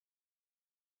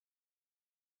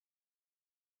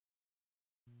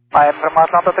I am from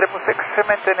Atlanta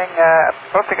 666, maintaining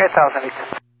approaching 8,000 feet.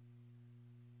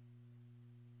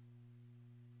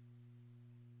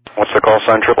 What's the call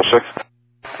sign, 666?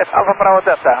 It's Alpha Bravo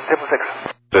Delta,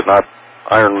 666. Is it not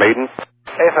Iron Maiden?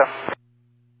 Yes, sir.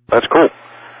 That's cool.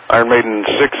 Iron Maiden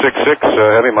 666,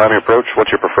 heavy Miami approach. What's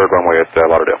your preferred runway at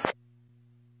Lauderdale? 10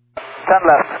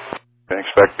 left. I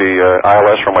expect the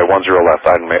ILS runway 10 left,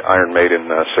 Iron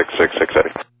Maiden 666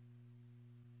 heavy.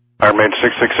 Iron Maiden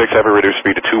 666 heavy, reduce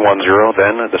speed to 210,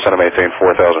 then descend and maintain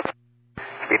 4,000.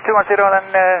 Speed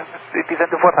 210, then descend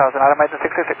to 4,000, Iron Maiden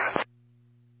 666.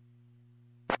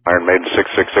 Iron Maiden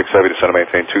 666 heavy, descend and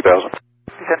maintain 2,000.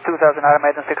 Descend 2,000, Iron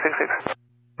Maiden 666.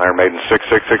 Iron Maiden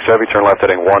 666 heavy, turn left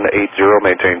heading 180,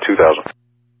 maintain 2,000. 180,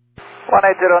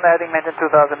 heading maintain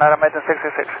 2,000, Iron Maiden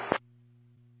 666.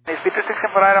 Any speed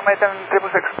restriction for Iron Maiden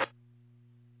 666?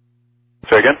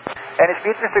 Say again? Any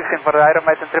speed restriction for Iron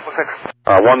Maiden 666?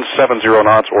 170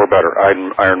 knots or better.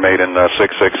 Iron Maiden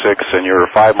 666, and you're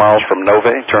 5 miles from Nove.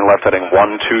 Turn left heading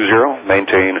 120,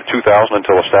 maintain 2,000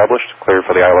 until established. Clear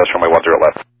for the ILS runway 10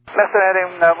 left. Left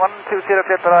heading 120,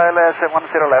 clear for ILS 10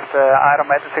 left, Iron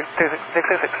Maiden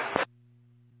 666.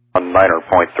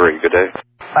 19.3, good day.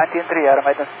 19.3, Iron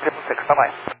Maiden 666,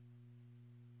 bye-bye.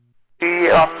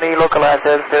 On the local ILS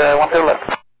 10 left.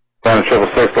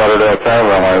 666, Lauderdale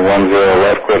Tower, runway 10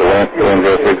 left, clear to land,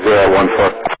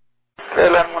 106014.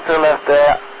 Clear land 10 left,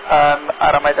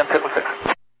 Iron Maiden 666.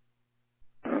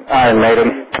 Iron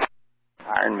Maiden.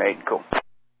 Iron Maiden, cool.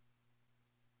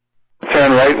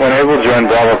 Turn right when able, join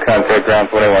Bravo, contact ground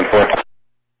 214.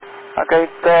 Okay,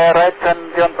 right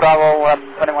and John Bravo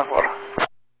 214.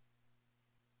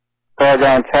 Call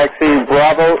down taxi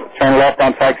Bravo, turn left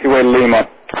on taxiway Lima.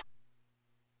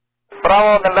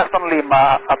 Bravo, then left on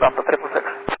Lima, Atlanta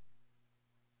 666.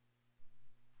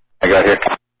 I got here.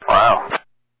 Wow.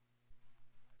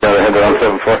 Got ahead to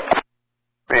 174.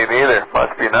 Me neither.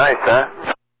 Must be nice, huh?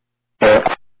 Yeah.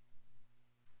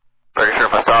 Pretty sure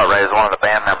if I saw it right, it was one of the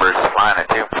band members flying it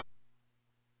too.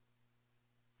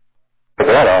 Take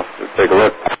that off. Let's take a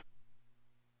look.